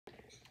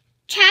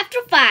Chapter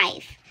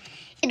 5.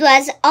 It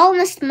was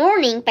almost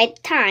morning by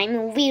the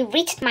time we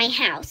reached my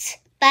house,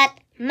 but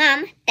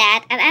Mom,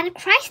 Dad, and Aunt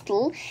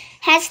Crystal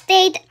had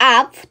stayed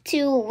up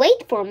to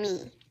wait for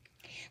me.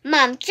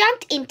 Mom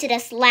jumped into the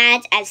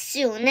sled as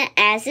soon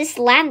as it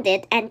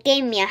landed and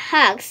gave me a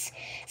hug,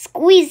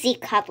 squeezy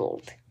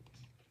cuddled.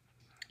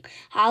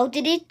 "How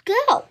did it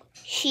go?"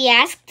 she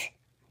asked.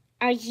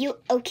 "Are you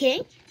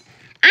okay?"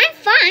 "I'm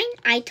fine,"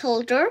 I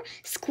told her,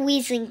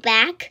 squeezing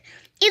back.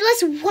 "It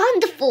was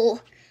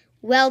wonderful."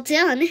 "Well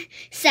done,"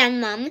 said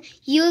Mom.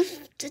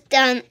 "You've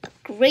done a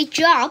great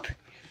job."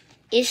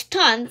 "It's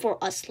time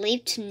for us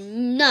sleep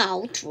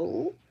now,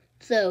 Drew,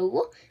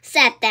 though,"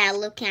 said Dad,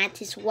 looking at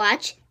his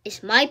watch.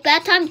 "It's my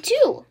bedtime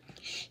too."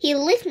 He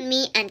lifted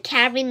me and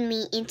carried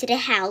me into the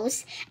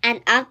house and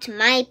up to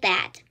my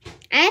bed.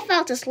 I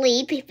fell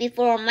asleep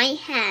before my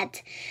head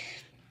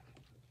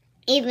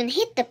even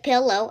hit the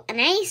pillow,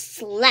 and I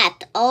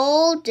slept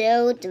all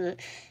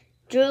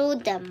through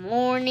the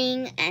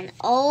morning and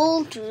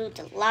all through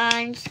the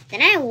lunch.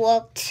 Then I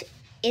woke.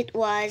 It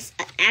was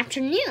an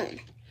afternoon.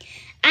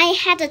 "I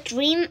had a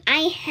dream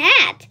I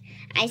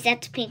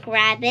said to Pink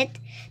Rabbit.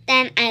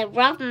 Then I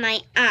rubbed my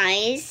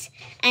eyes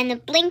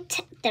and blinked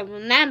to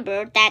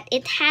remember that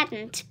it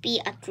hadn't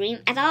been a dream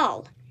at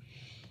all.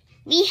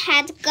 We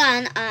had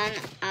gone on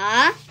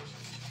a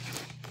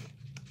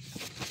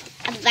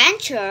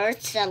adventure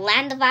to the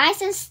land of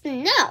ice and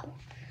snow.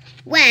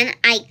 When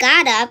I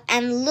got up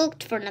and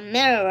looked for the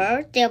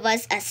mirror, there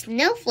was a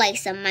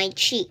snowflake on my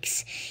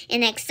cheeks,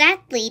 in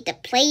exactly the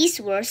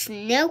place where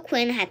Snow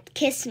Queen had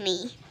kissed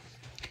me.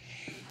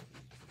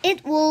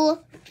 "It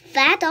will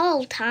fat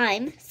all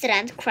time," said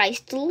Aunt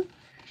Crystal,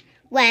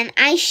 when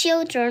I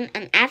showed her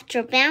and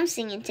after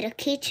bouncing into the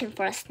kitchen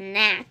for a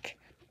snack.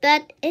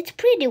 "But it's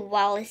pretty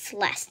while it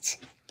lasts."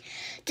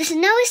 "The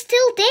snow is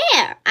still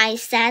there," I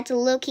said,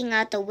 looking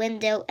out the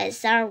window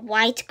at our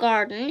white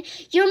garden.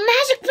 "Your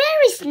magic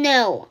fairy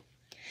snow."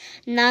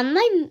 "Not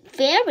my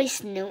fairy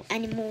snow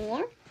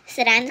anymore,"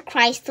 said Aunt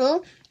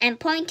Crystal,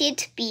 and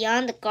pointed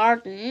beyond the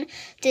garden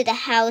to the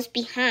house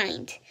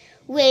behind,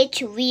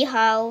 which we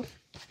have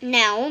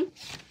now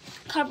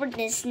covered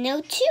in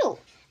snow too.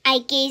 I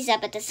gazed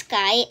up at the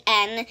sky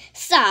and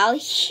saw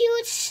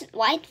huge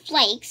white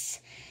flakes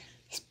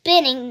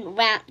spinning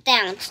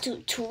down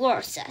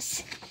towards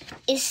us.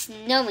 "It's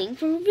snowing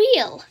for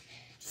real,"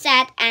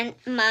 said Aunt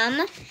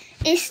Mom.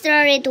 "It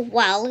started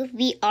while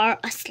we are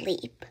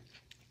asleep."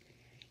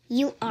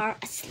 "You are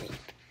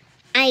asleep."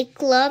 I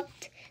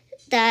grabbed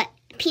the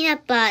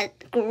peanut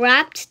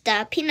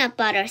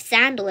butter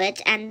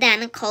sandwich and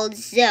then called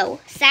Zoe,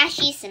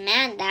 Sashi,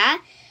 Samantha,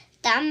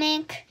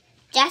 Dominic,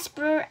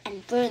 Jasper,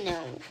 and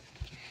Bruno.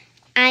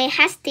 I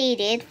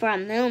hesitated for a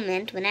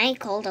moment when I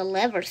called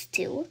Oliver's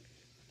too.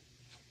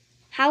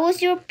 "How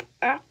was your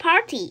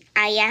party?"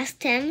 I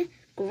asked him.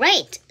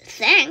 "Great,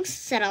 thanks,"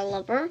 said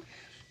Oliver.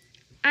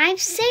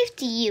 "I've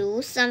saved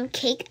you some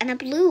cake and a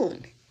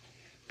balloon."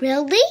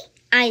 "Really?"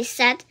 I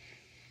said.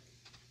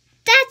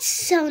 "That's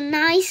so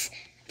nice.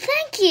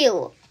 Thank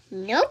you."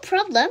 "No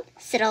problem,"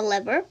 said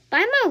Oliver.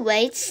 "By my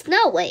way, it's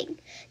snowing.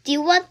 Do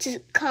you want to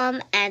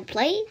come and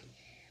play?"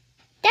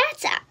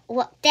 "That's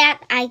what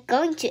I'm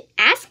going to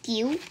ask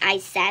you," I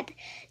said.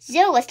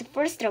 Zoe was the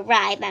first to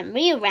arrive, and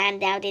we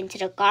ran out into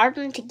the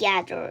garden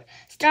together,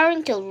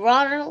 starting to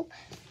roll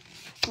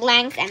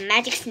blanks and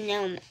make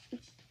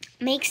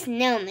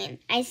snowmen.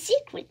 I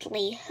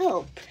secretly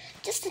hope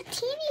just a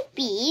teeny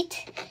bit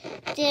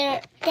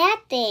that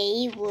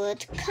they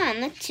would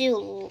come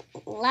to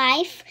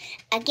life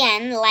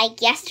again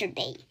like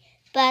yesterday.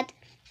 But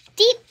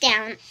deep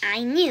down, I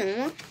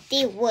knew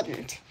they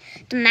wouldn't.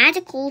 The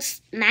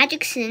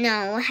magic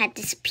snow had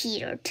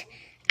disappeared.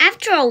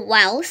 After a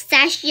while,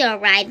 Sashi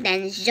arrived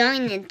and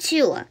joined in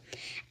too,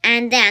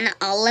 and then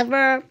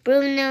Oliver,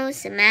 Bruno,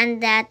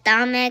 Samantha,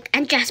 Dominic,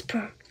 and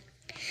Jasper.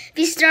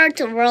 We started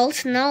to roll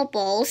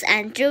snowballs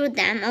and threw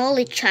them all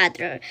each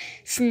other,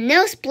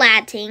 snow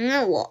splatting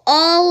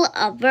all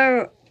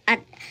over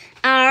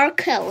our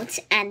coats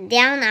and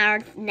down our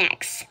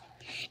necks.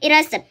 It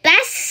was the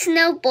best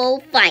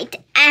snowball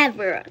fight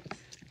ever.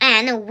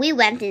 And we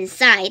went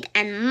inside,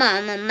 and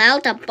Mom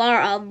melted a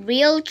bar of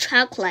real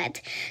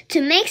chocolate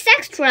to make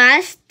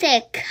extra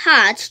thick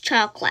hot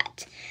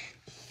chocolate.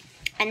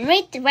 And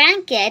red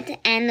blanket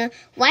and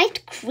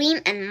white cream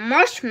and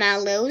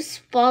marshmallows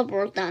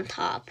bubbled on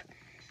top.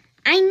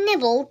 I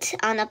nibbled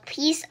on a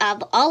piece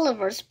of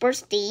Oliver's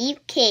birthday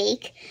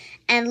cake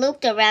and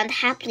looked around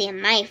happily at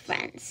my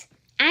friends.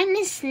 I'm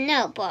a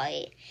snow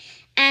boy,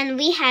 and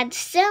we had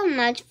so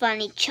much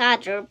fun each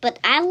other, but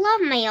I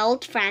love my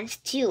old friends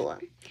too.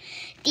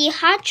 The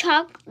hot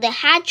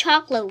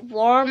chocolate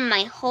warmed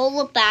my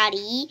whole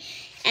body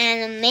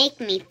and made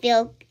me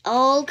feel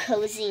all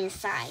cozy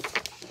inside.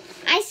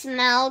 I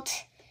smelled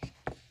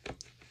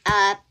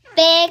a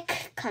big,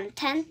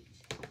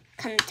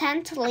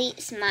 contently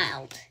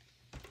smiled.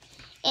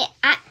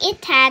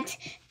 It had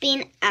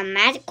been a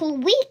magical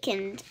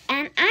weekend,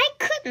 and I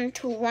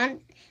couldn't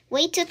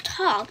wait to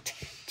talk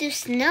to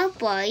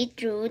Snowboy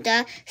through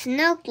the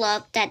snow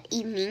globe that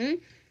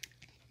evening.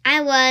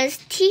 I was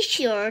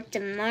T-shirt,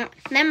 the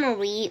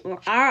memory of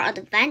our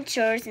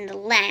adventures in the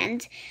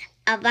land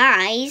of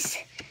ice,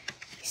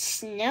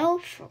 snow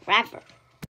forever.